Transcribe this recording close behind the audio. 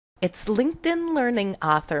It's LinkedIn Learning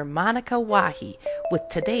author Monika Wahi with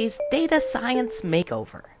today's Data Science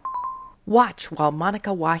Makeover. Watch while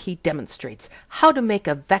Monika Wahi demonstrates how to make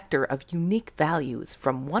a vector of unique values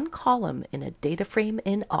from one column in a data frame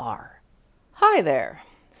in R. Hi there.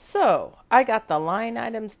 So I got the line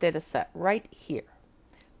items dataset right here.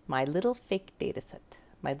 My little fake dataset,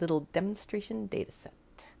 my little demonstration dataset.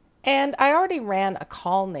 And I already ran a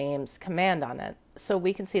call names command on it so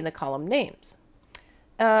we can see the column names.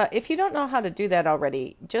 If you don't know how to do that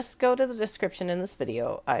already, just go to the description in this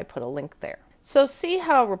video. I put a link there. So see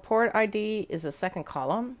how report ID is a second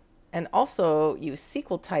column? And also you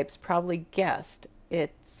SQL types probably guessed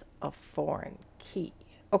it's a foreign key.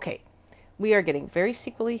 Okay, we are getting very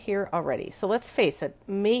SQL-y here already. So let's face it,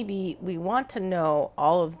 maybe we want to know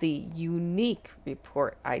all of the unique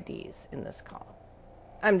report IDs in this column.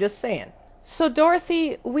 I'm just saying. So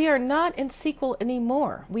Dorothy, we are not in SQL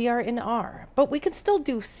anymore. We are in R, but we can still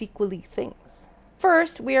do SQL-y things.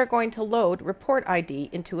 First, we are going to load report ID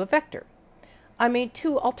into a vector. I made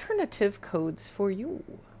two alternative codes for you.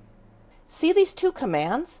 See these two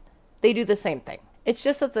commands? They do the same thing. It's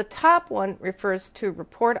just that the top one refers to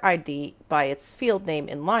report ID by its field name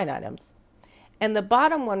in line items, and the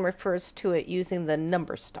bottom one refers to it using the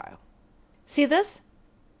number style. See this?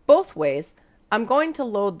 Both ways, I'm going to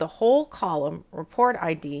load the whole column report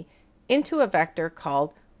ID into a vector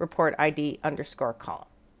called report ID underscore column.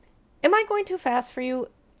 Am I going too fast for you?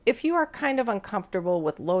 If you are kind of uncomfortable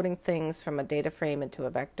with loading things from a data frame into a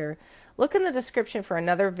vector, look in the description for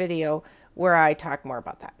another video where I talk more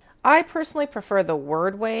about that. I personally prefer the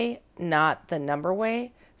word way, not the number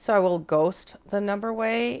way, so I will ghost the number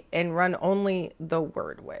way and run only the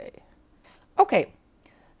word way. Okay,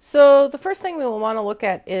 so the first thing we will want to look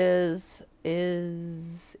at is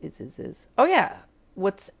oh yeah,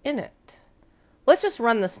 what's in it? Let's just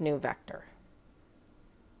run this new vector.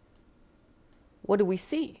 What do we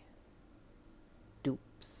see?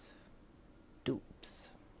 Dupes. Dupes.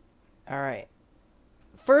 All right.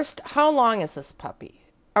 First, how long is this puppy?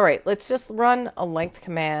 All right, let's just run a length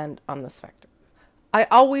command on this vector. I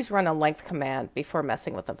always run a length command before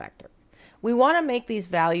messing with a vector. We want to make these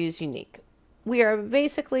values unique. We are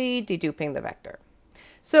basically deduping the vector.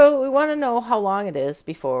 So we want to know how long it is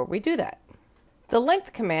before we do that. The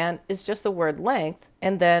length command is just the word length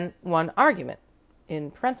and then one argument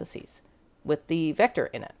in parentheses with the vector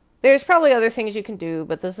in it. There's probably other things you can do,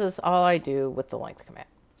 but this is all I do with the length command.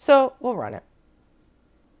 So we'll run it.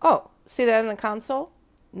 Oh, see that in the console?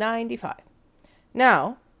 95.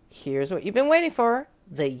 Now, here's what you've been waiting for,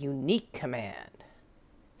 the unique command.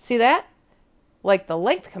 See that? Like the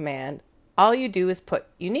length command, all you do is put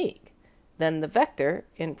unique, then the vector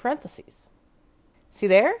in parentheses. See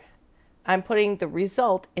there? I'm putting the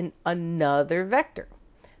result in another vector.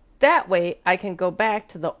 That way I can go back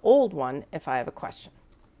to the old one if I have a question.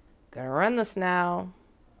 Gonna run this now.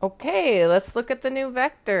 Okay, let's look at the new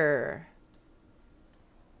vector.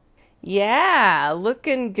 Yeah,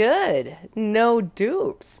 looking good. No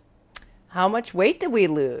dupes. How much weight did we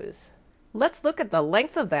lose? Let's look at the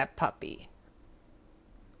length of that puppy.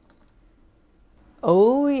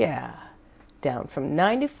 Oh yeah, down from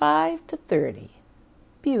 95 to 30.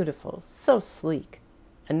 Beautiful, so sleek.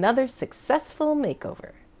 Another successful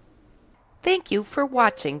makeover. Thank you for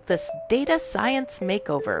watching this Data Science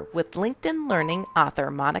Makeover with LinkedIn Learning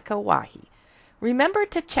author Monika Wahi. Remember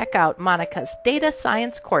to check out Monika's data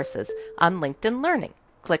science courses on LinkedIn Learning.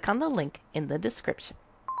 Click on the link in the description.